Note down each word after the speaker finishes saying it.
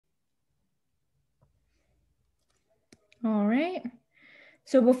All right.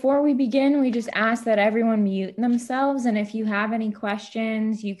 So before we begin, we just ask that everyone mute themselves. And if you have any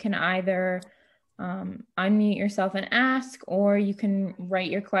questions, you can either unmute yourself and ask, or you can write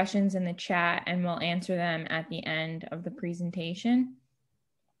your questions in the chat and we'll answer them at the end of the presentation.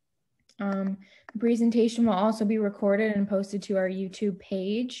 The presentation will also be recorded and posted to our YouTube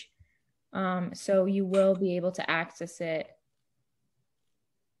page. So you will be able to access it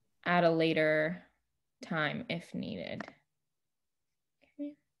at a later time if needed.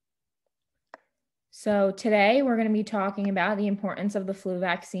 Okay. So today we're going to be talking about the importance of the flu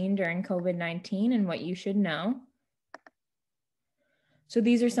vaccine during COVID-19 and what you should know. So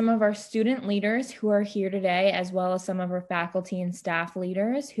these are some of our student leaders who are here today, as well as some of our faculty and staff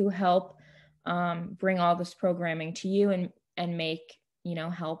leaders who help bring all this programming to you and make,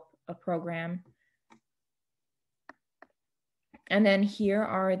 help a program. And then here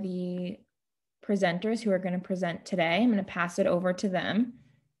are the presenters who are going to present today. I'm going to pass it over to them.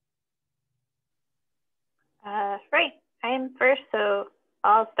 Right, I am first, so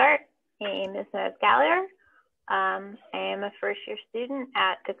I'll start. My name is Gallagher. I am a first-year student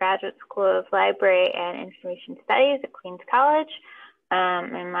at the Graduate School of Library and Information Studies at Queens College.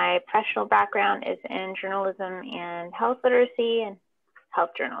 And my professional background is in journalism and health literacy and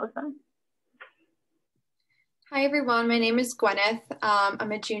health journalism. Hi everyone, my name is Gwyneth.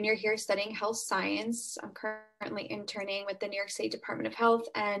 I'm a junior here studying health science. I'm currently interning with the New York State Department of Health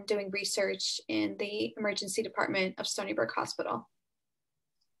and doing research in the emergency department of Stony Brook Hospital.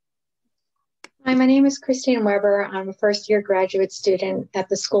 Hi, my name is Christine Weber. I'm a first-year graduate student at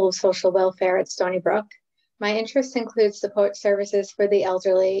the School of Social Welfare at Stony Brook. My interests include support services for the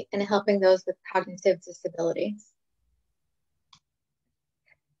elderly and helping those with cognitive disabilities.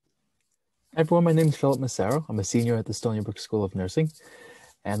 Hi everyone, my name is Philip Massaro. I'm a senior at the Stony Brook School of Nursing,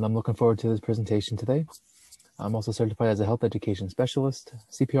 and I'm looking forward to this presentation today. I'm also certified as a health education specialist,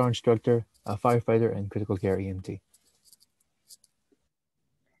 CPR instructor, a firefighter, and critical care EMT.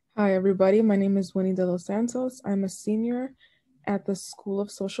 Hi everybody, my name is Winnie De Los Santos. I'm a senior at the School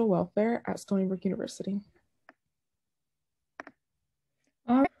of Social Welfare at Stony Brook University.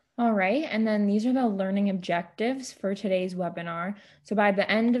 All right, and then these are the learning objectives for today's webinar. So by the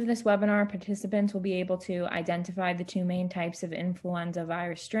end of this webinar, participants will be able to identify the two main types of influenza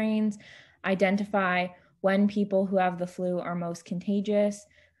virus strains, identify when people who have the flu are most contagious,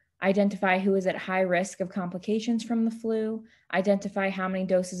 identify who is at high risk of complications from the flu, identify how many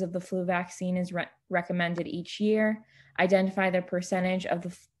doses of the flu vaccine is recommended each year, identify the percentage of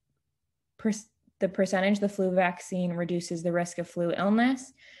the flu vaccine reduces the risk of flu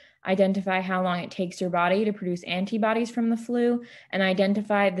illness, identify how long it takes your body to produce antibodies from the flu, and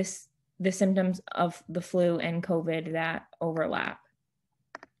identify the symptoms of the flu and COVID that overlap.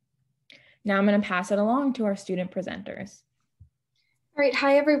 Now I'm going to pass it along to our student presenters. All right,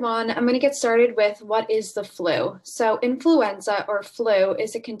 hi everyone. I'm going to get started with what is the flu. So influenza or flu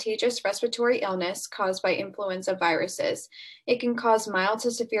is a contagious respiratory illness caused by influenza viruses. It can cause mild to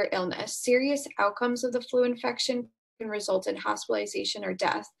severe illness. Serious outcomes of the flu infection can result in hospitalization or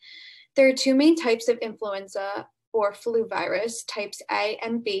death. There are two main types of influenza or flu virus, types A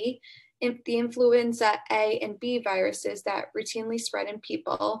and B. The influenza A and B viruses that routinely spread in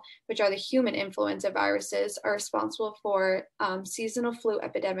people, which are the human influenza viruses, are responsible for seasonal flu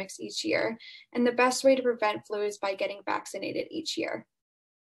epidemics each year. And the best way to prevent flu is by getting vaccinated each year.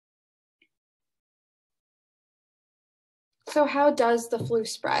 So how does the flu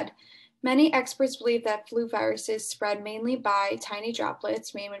spread? Many experts believe that flu viruses spread mainly by tiny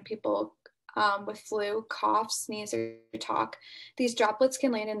droplets made when people with flu cough, sneeze, or talk. These droplets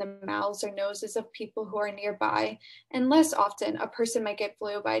can land in the mouths or noses of people who are nearby, and less often a person might get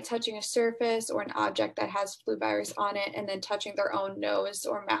flu by touching a surface or an object that has flu virus on it and then touching their own nose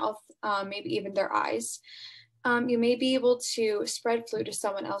or mouth, maybe even their eyes. You may be able to spread flu to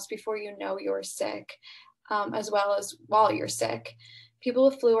someone else before you know you're sick, as well as while you're sick. People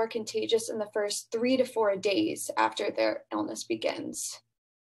with flu are contagious in the first 3 to 4 days after their illness begins.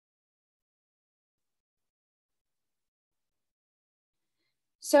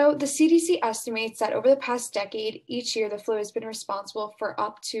 So the CDC estimates that over the past decade, each year the flu has been responsible for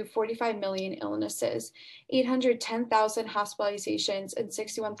up to 45 million illnesses, 810,000 hospitalizations, and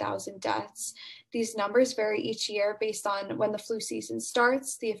 61,000 deaths. These numbers vary each year based on when the flu season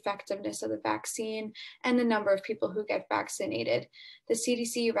starts, the effectiveness of the vaccine, and the number of people who get vaccinated. The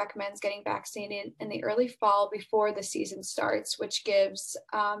CDC recommends getting vaccinated in the early fall before the season starts, which gives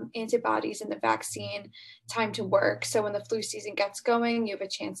antibodies in the vaccine time to work. So when the flu season gets going, you have a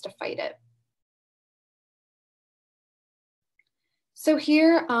chance to fight it. So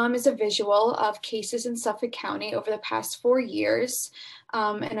here is a visual of cases in Suffolk County over the past 4 years.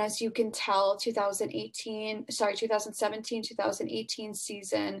 And as you can tell, 2017-2018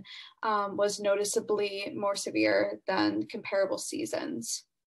 season was noticeably more severe than comparable seasons.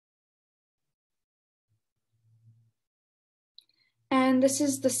 And this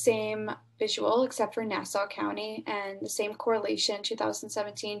is the same visual except for Nassau County, and the same correlation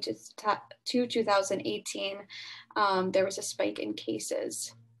 2017 to 2018. There was a spike in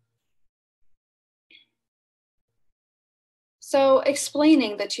cases. So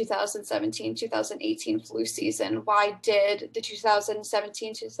explaining the 2017-2018 flu season, why did the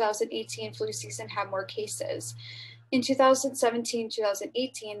 2017-2018 flu season have more cases? In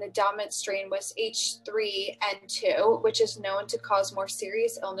 2017-2018, the dominant strain was H3N2, which is known to cause more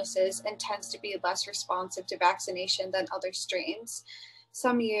serious illnesses and tends to be less responsive to vaccination than other strains.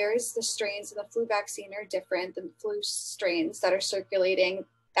 Some years, the strains in the flu vaccine are different than flu strains that are circulating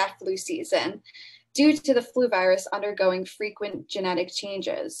that flu season, due to the flu virus undergoing frequent genetic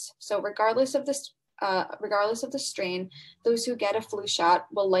changes. So regardless of the strain, those who get a flu shot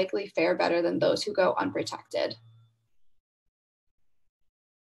will likely fare better than those who go unprotected.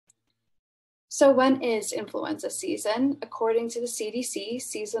 So when is influenza season? According to the CDC,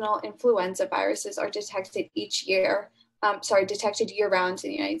 seasonal influenza viruses are detected detected year-round in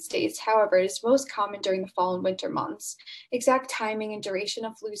the United States. However, it is most common during the fall and winter months. Exact timing and duration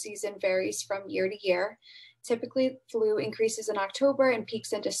of flu season varies from year to year. Typically, flu increases in October and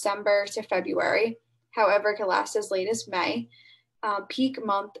peaks in December to February. However, it can last as late as May. Peak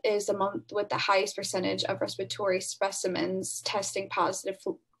month is the month with the highest percentage of respiratory specimens testing positive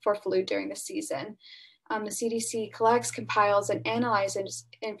for flu during the season. The CDC collects, compiles, and analyzes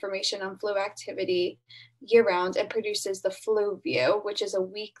information on flu activity year-round and produces the Flu View, which is a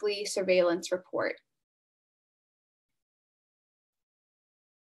weekly surveillance report.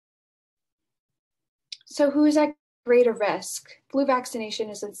 So who is at greater risk? Flu vaccination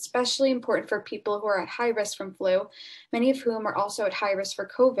is especially important for people who are at high risk from flu, many of whom are also at high risk for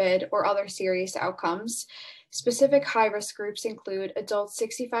COVID or other serious outcomes. Specific high-risk groups include adults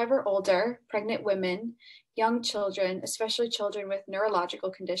 65 or older, pregnant women, young children, especially children with neurological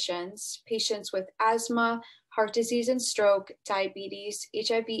conditions, patients with asthma, heart disease and stroke, diabetes,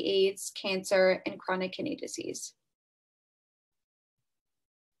 HIV/AIDS, cancer, and chronic kidney disease.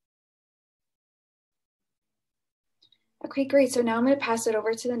 Okay, great. So now I'm going to pass it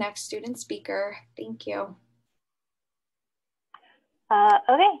over to the next student speaker. Thank you.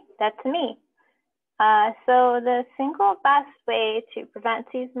 Okay, that's me. So the single best way to prevent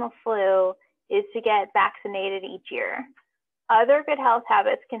seasonal flu is to get vaccinated each year. Other good health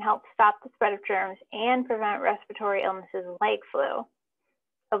habits can help stop the spread of germs and prevent respiratory illnesses like flu.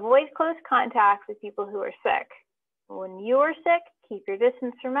 Avoid close contact with people who are sick. When you are sick, keep your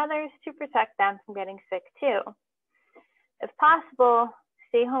distance from others to protect them from getting sick too. If possible,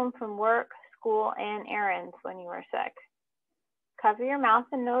 stay home from work, school, and errands when you are sick. Cover your mouth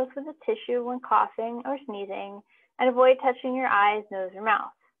and nose with a tissue when coughing or sneezing, and avoid touching your eyes, nose, or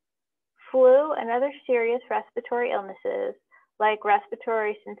mouth. Flu and other serious respiratory illnesses like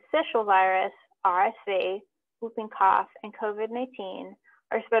respiratory syncytial virus, RSV, whooping cough, and COVID-19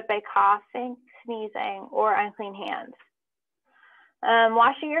 are spread by coughing, sneezing, or unclean hands.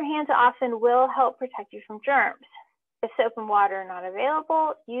 Washing your hands often will help protect you from germs. If soap and water are not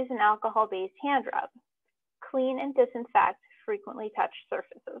available, use an alcohol-based hand rub. Clean and disinfect frequently touched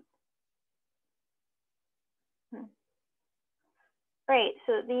surfaces. Great,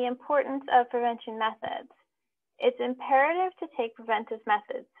 so the importance of prevention methods. It's imperative to take preventive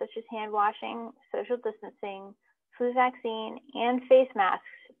methods such as hand washing, social distancing, flu vaccine, and face masks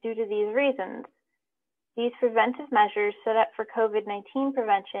due to these reasons. These preventive measures set up for COVID-19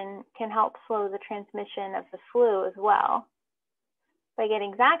 prevention can help slow the transmission of the flu as well. By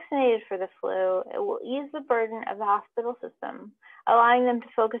getting vaccinated for the flu, it will ease the burden of the hospital system, allowing them to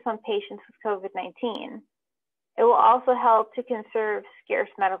focus on patients with COVID-19. It will also help to conserve scarce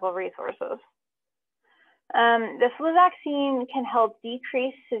medical resources. The flu vaccine can help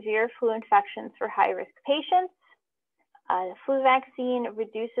decrease severe flu infections for high-risk patients. The flu vaccine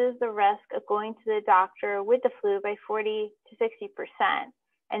reduces the risk of going to the doctor with the flu by 40 to 60%.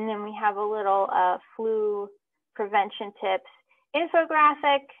 And then we have a little flu prevention tips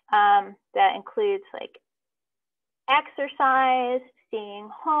infographic that includes like exercise, staying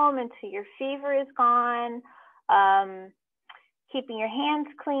home until your fever is gone, keeping your hands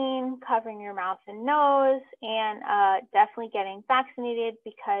clean, covering your mouth and nose, and definitely getting vaccinated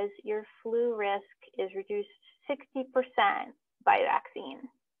because your flu risk is reduced 60% by vaccine.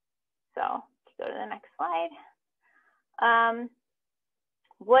 So go to the next slide.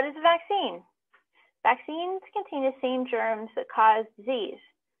 What is a vaccine? Vaccines contain the same germs that cause disease.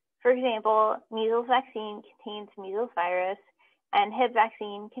 For example, measles vaccine contains measles virus, and Hib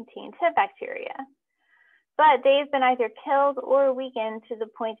vaccine contains Hib bacteria. But they've been either killed or weakened to the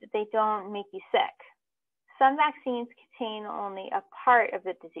point that they don't make you sick. Some vaccines contain only a part of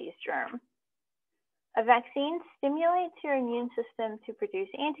the disease germ. A vaccine stimulates your immune system to produce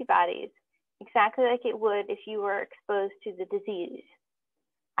antibodies, exactly like it would if you were exposed to the disease.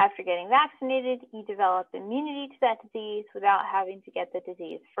 After getting vaccinated, you develop immunity to that disease without having to get the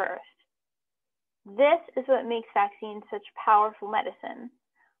disease first. This is what makes vaccines such powerful medicine.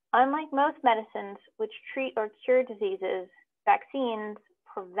 Unlike most medicines which treat or cure diseases, vaccines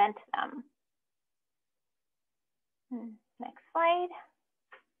prevent them. Next slide.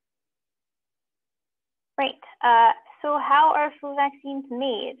 Right, so how are flu vaccines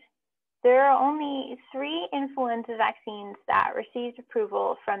made? There are only 3 influenza vaccines that received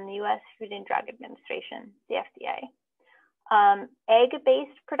approval from the U.S. Food and Drug Administration, the FDA.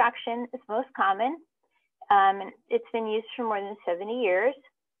 Egg-based production is most common. It's been used for more than 70 years.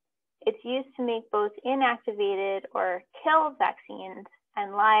 It's used to make both inactivated or killed vaccines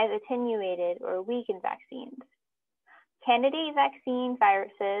and live attenuated or weakened vaccines. Candidate vaccine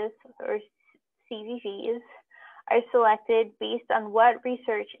viruses, or CVVs, are selected based on what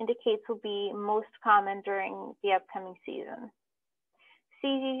research indicates will be most common during the upcoming season.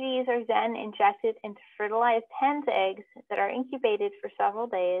 CVVs are then injected into fertilized hen's eggs that are incubated for several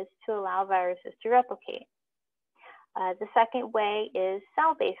days to allow viruses to replicate. The second way is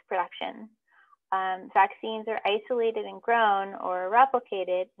cell-based production. Vaccines are isolated and grown or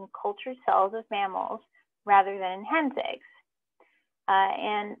replicated in cultured cells of mammals rather than in hen's eggs.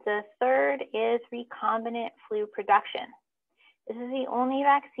 And the third is recombinant flu production. This is the only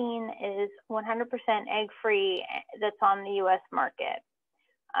vaccine is 100% egg-free that's on the US market.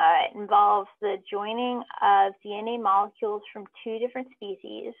 It involves the joining of DNA molecules from 2 different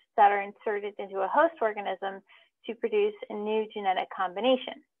species that are inserted into a host organism to produce a new genetic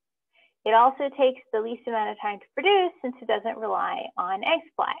combination. It also takes the least amount of time to produce since it doesn't rely on egg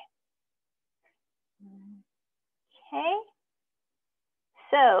supply. Okay,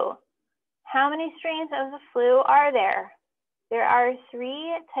 so how many strains of the flu are there? There are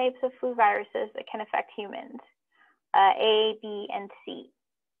 3 types of flu viruses that can affect humans, A, B, and C.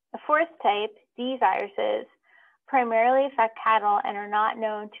 The 4th type, D viruses, primarily affect cattle and are not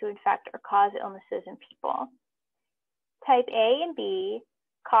known to infect or cause illnesses in people. Type A and B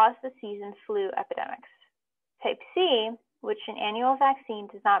cause the season flu epidemics. Type C, which an annual vaccine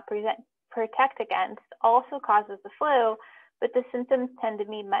does not protect against, also causes the flu, but the symptoms tend to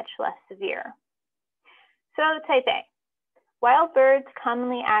be much less severe. So type A. Wild birds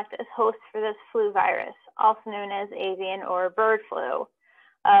commonly act as hosts for this flu virus, also known as avian or bird flu,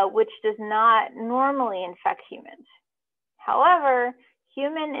 which does not normally infect humans. However,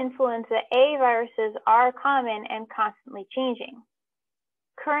 human influenza A viruses are common and constantly changing.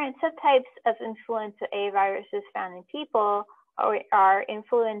 Current subtypes of influenza A viruses found in people are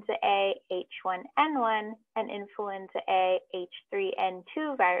influenza A H1N1 and influenza A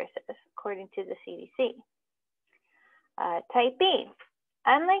H3N2 viruses, according to the CDC. Type B.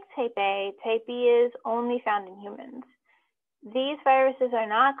 Unlike type A, type B is only found in humans. These viruses are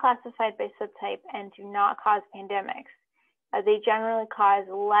not classified by subtype and do not cause pandemics. They generally cause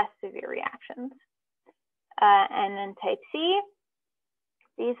less severe reactions. And then type C,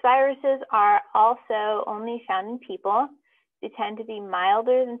 these viruses are also only found in people. They tend to be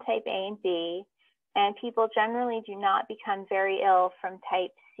milder than type A and B, and people generally do not become very ill from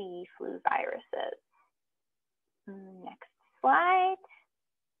type C flu viruses. Next slide.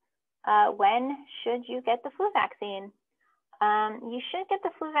 When should you get the flu vaccine? You should get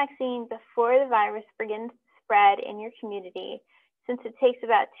the flu vaccine before the virus begins to spread in your community, since it takes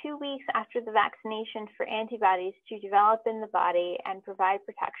about 2 weeks after the vaccination for antibodies to develop in the body and provide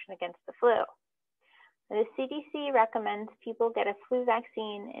protection against the flu. The CDC recommends people get a flu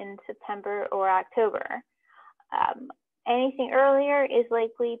vaccine in September or October. Anything earlier is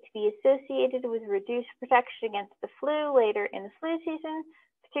likely to be associated with reduced protection against the flu later in the flu season,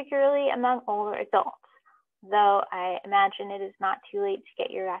 particularly among older adults. Though I imagine it is not too late to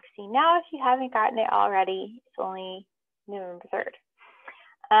get your vaccine now if you haven't gotten it already. It's only November 3rd.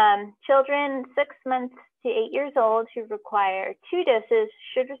 Children 6 months to 8 years old who require 2 doses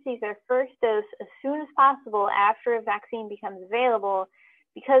should receive their first dose as soon as possible after a vaccine becomes available,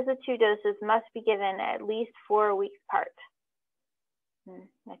 because the 2 doses must be given at least 4 weeks apart.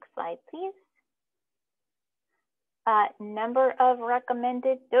 Next slide, please. Number of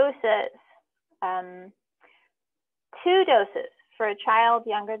recommended doses. 2 doses for a child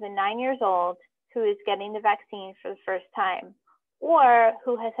younger than 9 years old who is getting the vaccine for the first time, or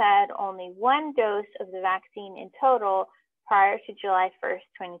who has had only one dose of the vaccine in total prior to July 1st,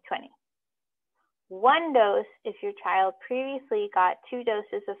 2020. One dose if your child previously got 2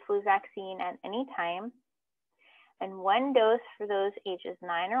 doses of flu vaccine at any time, and 1 dose for those ages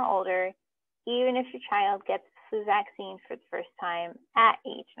 9 or older, even if your child gets the flu vaccine for the first time at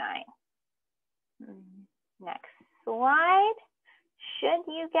age 9. Next slide. Should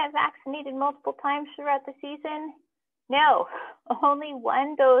you get vaccinated multiple times throughout the season? No, only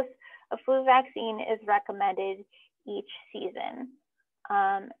 1 dose of flu vaccine is recommended each season.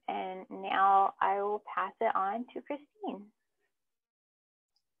 And now I will pass it on to Christine.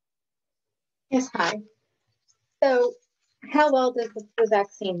 Yes, hi. So how well does the flu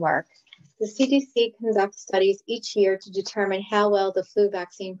vaccine work? The CDC conducts studies each year to determine how well the flu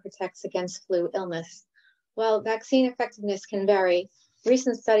vaccine protects against flu illness. While vaccine effectiveness can vary,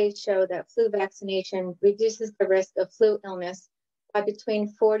 recent studies show that flu vaccination reduces the risk of flu illness by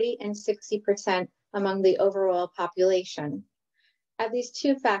between 40 and 60% among the overall population. At least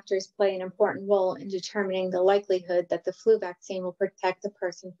 2 factors play an important role in determining the likelihood that the flu vaccine will protect a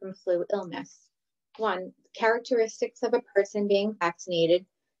person from flu illness. 1, characteristics of a person being vaccinated,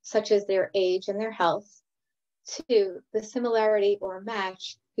 such as their age and their health. 2, the similarity or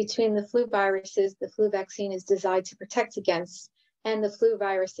match between the flu viruses the flu vaccine is designed to protect against and the flu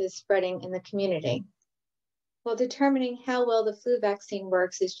viruses spreading in the community. While determining how well the flu vaccine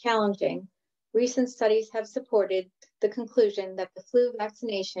works is challenging, recent studies have supported the conclusion that the flu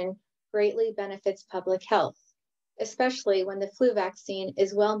vaccination greatly benefits public health, especially when the flu vaccine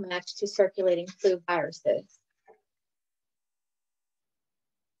is well matched to circulating flu viruses.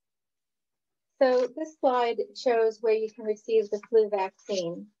 So this slide shows where you can receive the flu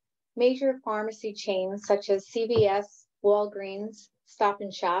vaccine. Major pharmacy chains such as CVS, Walgreens, Stop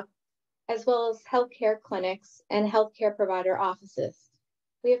and Shop, as well as healthcare clinics and healthcare provider offices.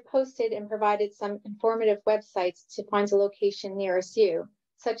 We have posted and provided some informative websites to find a location nearest you,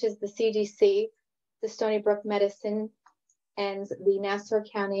 such as the CDC, the Stony Brook Medicine, and the Nassau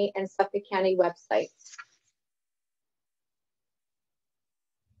County and Suffolk County websites.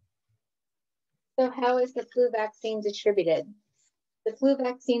 So how is the flu vaccine distributed? The flu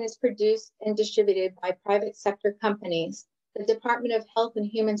vaccine is produced and distributed by private sector companies. The Department of Health and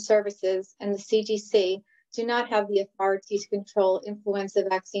Human Services and the CDC do not have the authority to control influenza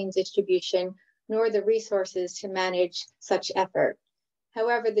vaccine distribution, nor the resources to manage such effort.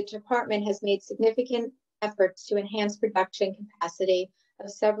 However, the department has made significant efforts to enhance production capacity of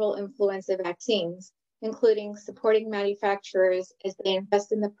several influenza vaccines, including supporting manufacturers as they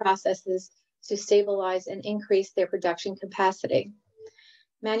invest in the processes to stabilize and increase their production capacity.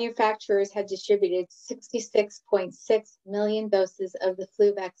 Manufacturers have distributed 66.6 million doses of the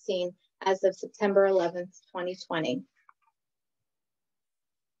flu vaccine as of September 11th, 2020.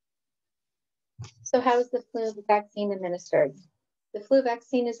 So how is the flu vaccine administered? The flu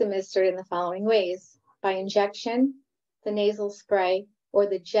vaccine is administered in the following ways: by injection, the nasal spray, or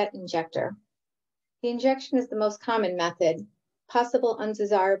the jet injector. The injection is the most common method. Possible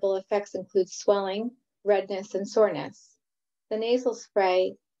undesirable effects include swelling, redness, and soreness. The nasal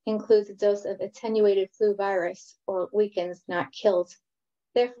spray includes a dose of attenuated flu virus, or weakens, not kills.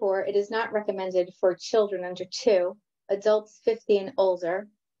 Therefore, it is not recommended for children under 2, adults 50 and older,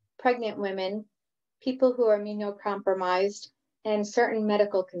 pregnant women, people who are immunocompromised, and certain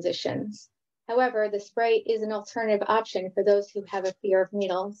medical conditions. However, the spray is an alternative option for those who have a fear of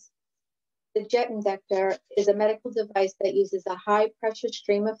needles. The jet injector is a medical device that uses a high-pressure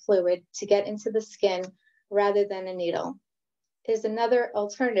stream of fluid to get into the skin rather than a needle. It is another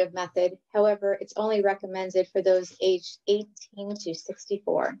alternative method. However, it's only recommended for those aged 18 to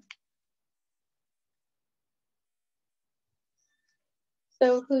 64.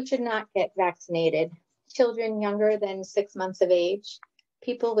 So who should not get vaccinated? Children younger than 6 months of age,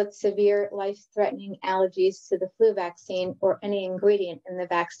 people with severe life-threatening allergies to the flu vaccine or any ingredient in the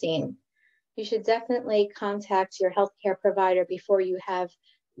vaccine. You should definitely contact your healthcare provider before you have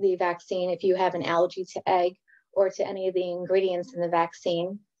the vaccine if you have an allergy to egg or to any of the ingredients in the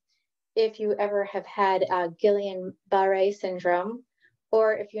vaccine. If you ever have had Guillain-Barré syndrome,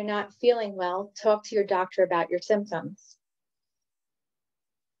 or if you're not feeling well, talk to your doctor about your symptoms.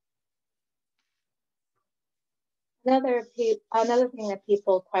 Another thing that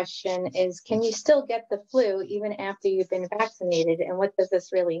people question is, can you still get the flu even after you've been vaccinated? And what does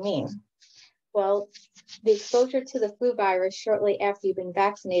this really mean? Well, the exposure to the flu virus shortly after you've been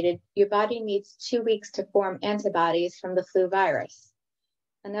vaccinated, your body needs 2 weeks to form antibodies from the flu virus.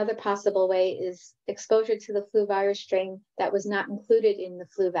 Another possible way is exposure to the flu virus strain that was not included in the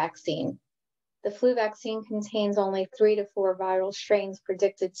flu vaccine. The flu vaccine contains only 3 to 4 viral strains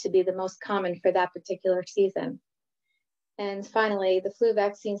predicted to be the most common for that particular season. And finally, the flu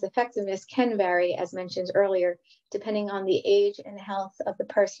vaccine's effectiveness can vary, as mentioned earlier, depending on the age and health of the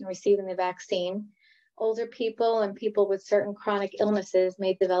person receiving the vaccine. Older people and people with certain chronic illnesses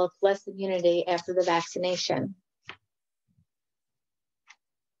may develop less immunity after the vaccination.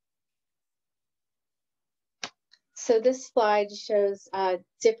 So this slide shows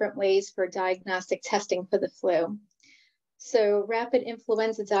different ways for diagnostic testing for the flu. So rapid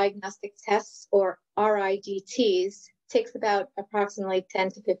influenza diagnostic tests, or RIDTs, takes about approximately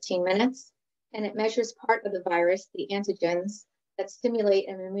 10 to 15 minutes, and it measures part of the virus, the antigens, that stimulate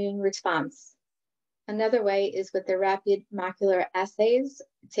an immune response. Another way is with the rapid molecular assays.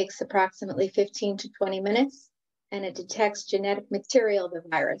 It takes approximately 15 to 20 minutes, and it detects genetic material of the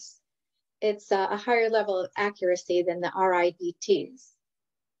virus. It's a higher level of accuracy than the RIDTs.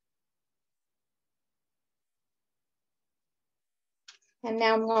 And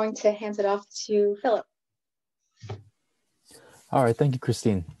now I'm going to hand it off to Philip. All right, thank you,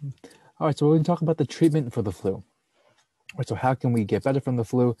 Christine. All right, so we're going to talk about the treatment for the flu. All right, so how can we get better from the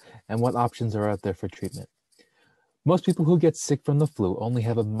flu, and what options are out there for treatment? Most people who get sick from the flu only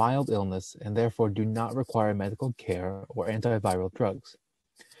have a mild illness and therefore do not require medical care or antiviral drugs.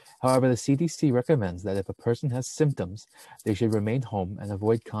 However, the CDC recommends that if a person has symptoms, they should remain home and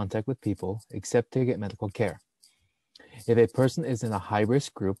avoid contact with people except to get medical care. If a person is in a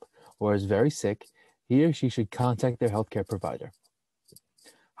high-risk group or is very sick, he or she should contact their healthcare provider.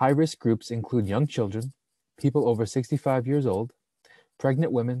 High-risk groups include young children, people over 65 years old,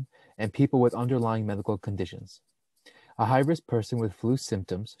 pregnant women, and people with underlying medical conditions. A high-risk person with flu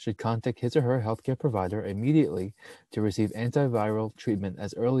symptoms should contact his or her healthcare provider immediately to receive antiviral treatment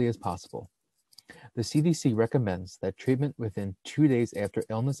as early as possible. The CDC recommends that treatment within 2 days after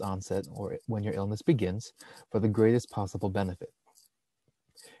illness onset or when your illness begins for the greatest possible benefit.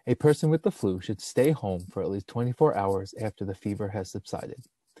 A person with the flu should stay home for at least 24 hours after the fever has subsided.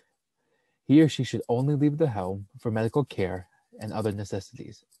 He or she should only leave the home for medical care and other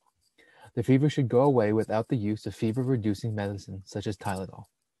necessities. The fever should go away without the use of fever-reducing medicine such as Tylenol.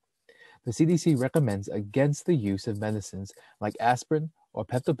 The CDC recommends against the use of medicines like aspirin or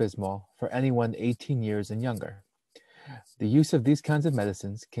Pepto-Bismol for anyone 18 years and younger. The use of these kinds of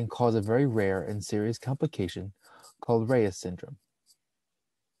medicines can cause a very rare and serious complication called Reyes syndrome.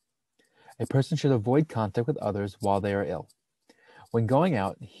 A person should avoid contact with others while they are ill. When going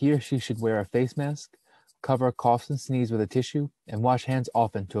out, he or she should wear a face mask, cover coughs and sneeze with a tissue, and wash hands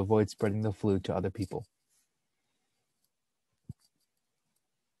often to avoid spreading the flu to other people.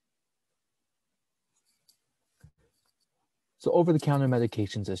 So over-the-counter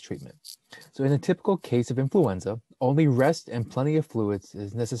medications as treatment. So in a typical case of influenza, only rest and plenty of fluids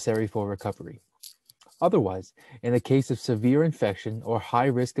is necessary for recovery. Otherwise, in a case of severe infection or high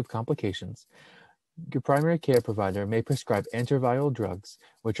risk of complications, your primary care provider may prescribe antiviral drugs,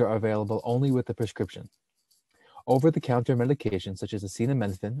 which are available only with a prescription. Over-the-counter medications such as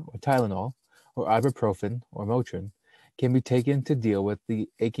acetaminophen or Tylenol or ibuprofen or Motrin can be taken to deal with the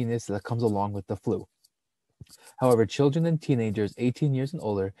achiness that comes along with the flu. However, children and teenagers 18 years and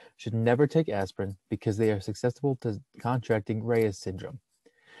older should never take aspirin because they are susceptible to contracting Reyes syndrome,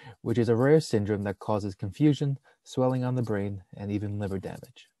 which is a rare syndrome that causes confusion, swelling on the brain, and even liver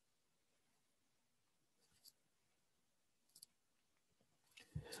damage.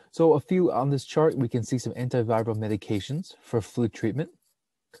 So a few on this chart, we can see some antiviral medications for flu treatment.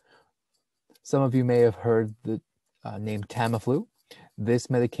 Some of you may have heard the name Tamiflu. This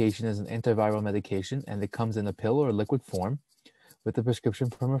medication is an antiviral medication, and it comes in a pill or liquid form with a prescription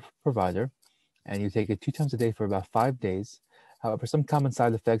from a provider, and you take it 2 times a day for about 5 days. However, some common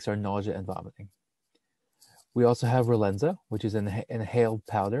side effects are nausea and vomiting. We also have Relenza, which is an inhaled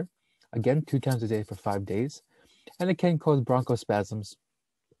powder, again 2 times a day for 5 days, and it can cause bronchospasms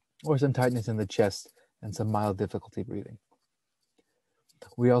or some tightness in the chest and some mild difficulty breathing.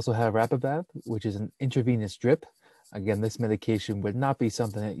 We also have Rapivav, which is an intravenous drip. Again, this medication would not be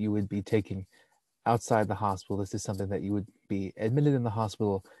something that you would be taking outside the hospital. This is something that you would be admitted in the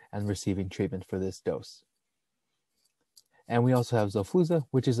hospital and receiving treatment for this dose. And we also have Xofluza,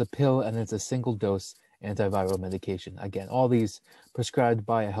 which is a pill and it's a single dose antiviral medication. Again, all these prescribed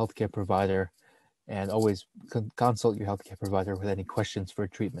by a healthcare provider, and always consult your healthcare provider with any questions for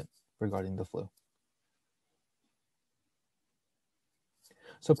treatment regarding the flu.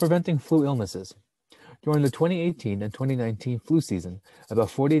 So preventing flu illnesses. During the 2018 and 2019 flu season, about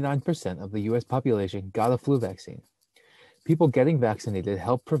 49% of the US population got a flu vaccine. People getting vaccinated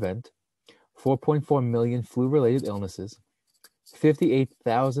help prevent 4.4 million flu-related illnesses,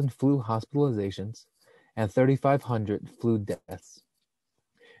 58,000 flu hospitalizations, and 3,500 flu deaths.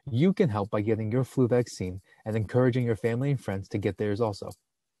 You can help by getting your flu vaccine and encouraging your family and friends to get theirs also.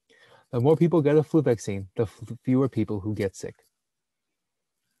 The more people get a flu vaccine, the fewer people who get sick.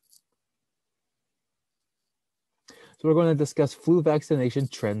 So we're going to discuss flu vaccination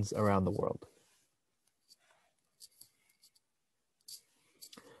trends around the world.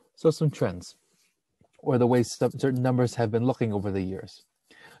 So some trends, or the way certain numbers have been looking over the years.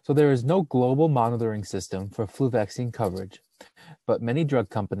 So there is no global monitoring system for flu vaccine coverage, but many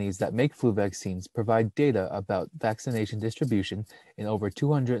drug companies that make flu vaccines provide data about vaccination distribution in over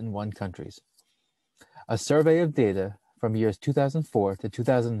 201 countries. A survey of data from years 2004 to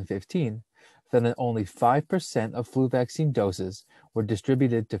 2015 found that only 5% of flu vaccine doses were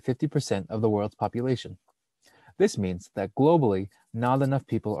distributed to 50% of the world's population. This means that globally, not enough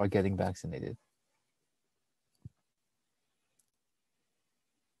people are getting vaccinated.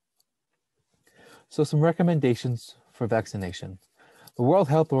 So some recommendations for vaccination. The World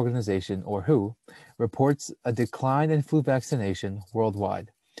Health Organization, or WHO, reports a decline in flu vaccination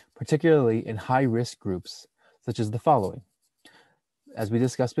worldwide, particularly in high-risk groups, such as the following. As we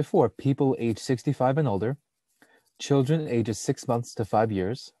discussed before, people age 65 and older, children ages 6 months to 5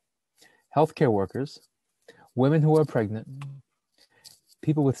 years, healthcare workers, women who are pregnant,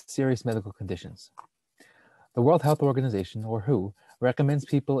 people with serious medical conditions. The World Health Organization, or WHO, recommends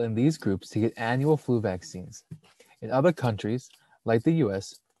people in these groups to get annual flu vaccines. In other countries, like the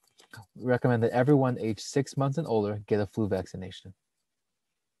US, recommend that everyone aged 6 months and older get a flu vaccination.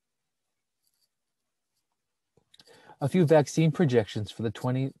 A few vaccine projections for the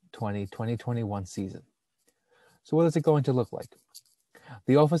 2020-2021 season. So what is it going to look like?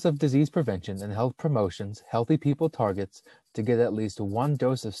 The Office of Disease Prevention and Health Promotion's Healthy People targets to get at least 1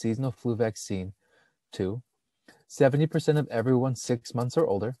 dose of seasonal flu vaccine to 70% of everyone 6 months or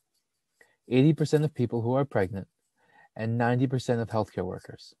older, 80% of people who are pregnant, and 90% of healthcare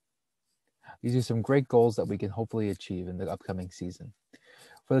workers. These are some great goals that we can hopefully achieve in the upcoming season.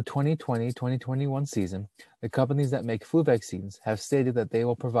 For the 2020-2021 season, the companies that make flu vaccines have stated that they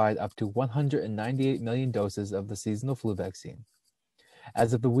will provide up to 198 million doses of the seasonal flu vaccine.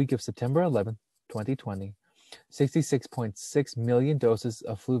 As of the week of September 11, 2020, 66.6 million doses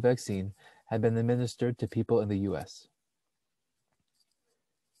of flu vaccine had been administered to people in the US.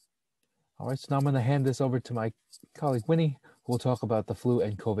 All right, so now I'm going to hand this over to my colleague Winnie, who will talk about the flu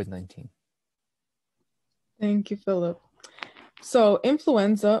and COVID-19. Thank you, Philip. So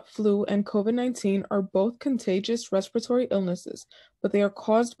influenza, flu, and COVID-19 are both contagious respiratory illnesses, but they are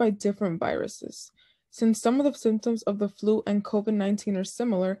caused by different viruses. Since some of the symptoms of the flu and COVID-19 are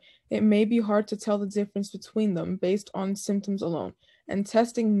similar, it may be hard to tell the difference between them based on symptoms alone, and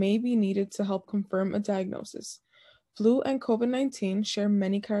testing may be needed to help confirm a diagnosis. Flu and COVID-19 share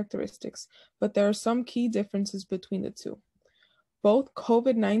many characteristics, but there are some key differences between the two. Both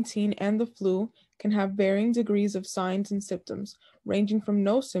COVID-19 and the flu can have varying degrees of signs and symptoms, ranging from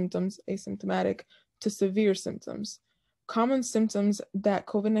no symptoms, asymptomatic, to severe symptoms. Common symptoms that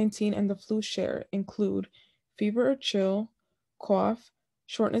COVID-19 and the flu share include fever or chill, cough,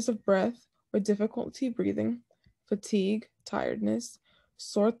 shortness of breath or difficulty breathing, fatigue, tiredness,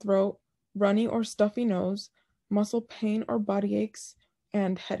 sore throat, runny or stuffy nose, muscle pain or body aches,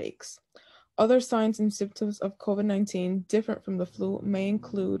 and headaches. Other signs and symptoms of COVID-19 different from the flu may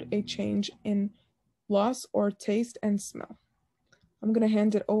include a change in loss or taste and smell. I'm going to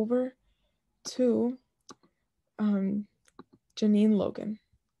hand it over to Janine Logan.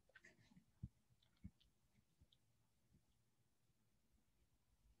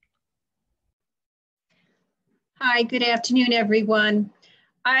 Hi, good afternoon, everyone.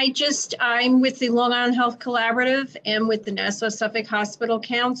 I'm with the Long Island Health Collaborative and with the Nassau Suffolk Hospital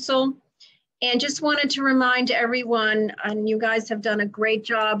Council. And just wanted to remind everyone, and you guys have done a great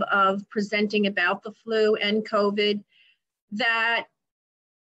job of presenting about the flu and COVID, that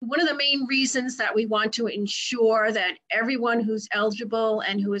one of the main reasons that we want to ensure that everyone who's eligible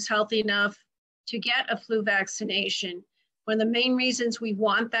and who is healthy enough to get a flu vaccination, one of the main reasons we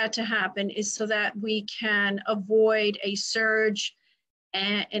want that to happen is so that we can avoid a surge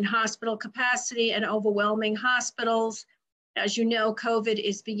in hospital capacity and overwhelming hospitals. As you know, COVID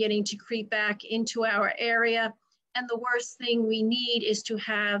is beginning to creep back into our area. And the worst thing we need is to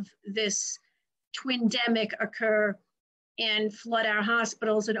have this twindemic occur and flood our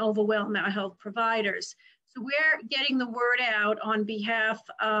hospitals and overwhelm our health providers. So we're getting the word out on behalf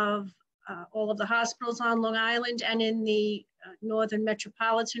of all of the hospitals on Long Island and in the northern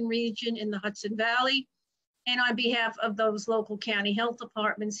metropolitan region in the Hudson Valley. and on behalf of those local county health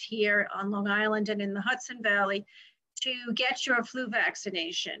departments here on Long Island and in the Hudson Valley, to get your flu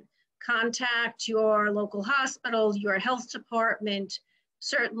vaccination. Contact your local hospital, your health department,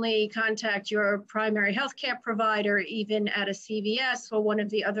 certainly contact your primary healthcare provider, even at a CVS or one of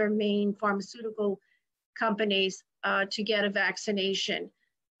the other main pharmaceutical companies to get a vaccination.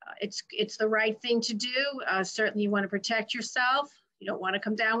 It's the right thing to do. Certainly you want to protect yourself. You don't want to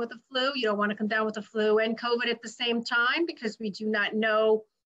come down with the flu. You don't want to come down with the flu and COVID at the same time, because we do not know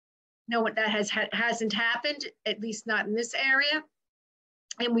what that hasn't happened, at least not in this area.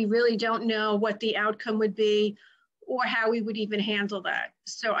 And we really don't know what the outcome would be or how we would even handle that.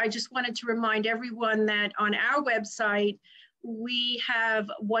 So I just wanted to remind everyone that on our website, we have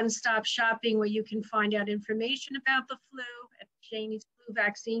one-stop shopping where you can find out information about the flu at Janie's Flu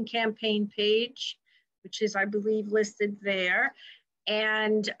Vaccine Campaign page, which is, I believe, listed there.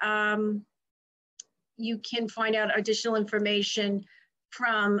 And you can find out additional information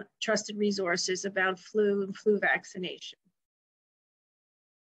from trusted resources about flu and flu vaccination.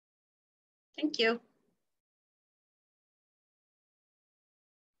 Thank you.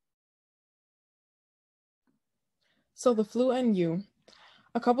 So the flu and you.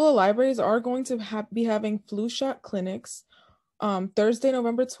 A couple of libraries are going to be having flu shot clinics Thursday,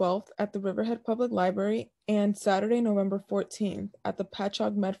 November 12th at the Riverhead Public Library and Saturday, November 14th at the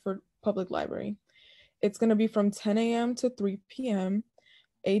Patchogue Medford Public Library. It's going to be from 10 a.m. to 3 p.m.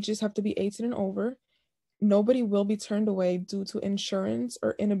 Ages have to be 18 and over. Nobody will be turned away due to insurance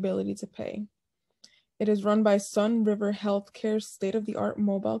or inability to pay. It is run by Sun River Healthcare state-of-the-art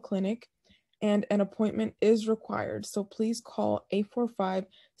mobile clinic, and an appointment is required. So please call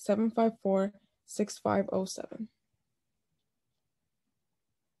 845-754-6507.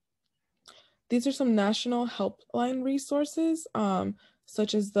 These are some national helpline resources,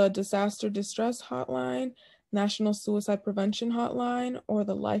 such as the Disaster Distress Hotline, National Suicide Prevention Hotline, or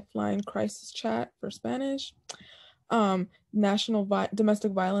the Lifeline Crisis Chat for Spanish, National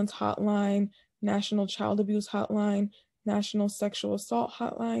Domestic Violence Hotline, National Child Abuse Hotline, National Sexual Assault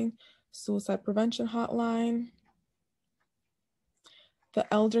Hotline, Suicide Prevention Hotline,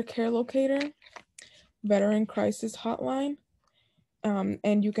 the Elder Care Locator, Veteran Crisis Hotline,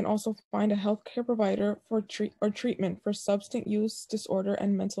 and you can also find a healthcare provider for treatment for substance use disorder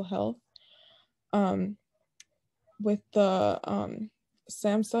and mental health. With the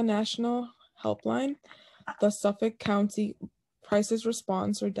SAMHSA National Helpline, the Suffolk County Crisis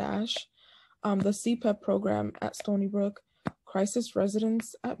Response or DASH, the CPEP program at Stony Brook, Crisis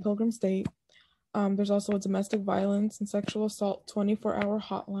Residence at Pilgrim State. There's also a domestic violence and sexual assault 24-hour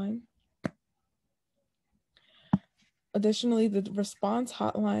hotline. Additionally, the response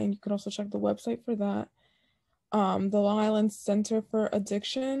hotline, you can also check the website for that. The Long Island Center for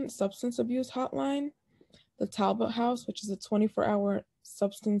Addiction Substance Abuse Hotline, the Talbot House, which is a 24-hour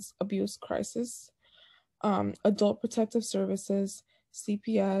substance abuse crisis, Adult Protective Services,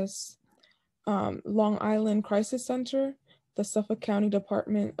 CPS, Long Island Crisis Center, the Suffolk County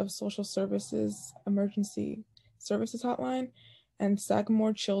Department of Social Services Emergency Services Hotline, and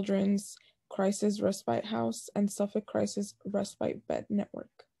Sagamore Children's Crisis Respite House and Suffolk Crisis Respite Bed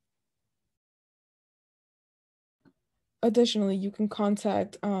Network. Additionally, you can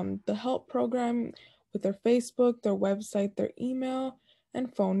contact the help program with their Facebook, their website, their email,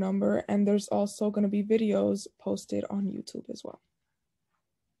 and phone number, and there's also going to be videos posted on YouTube as well.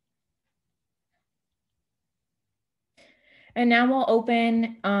 And now we'll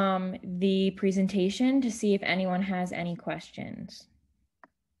open the presentation to see if anyone has any questions.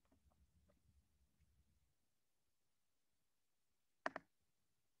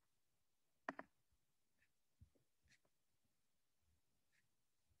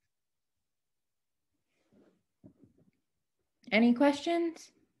 Any questions?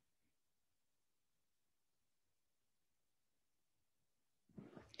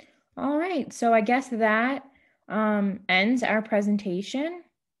 All right, so I guess that ends our presentation.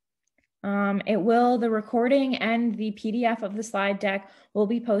 The recording and the PDF of the slide deck will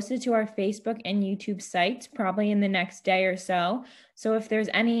be posted to our Facebook and YouTube sites probably in the next day or so. So if there's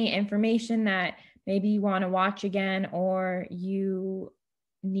any information that maybe you want to watch again, or you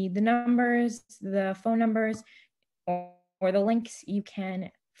need the numbers, the phone numbers, or the links, you can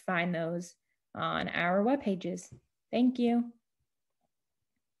find those on our web pages. Thank you.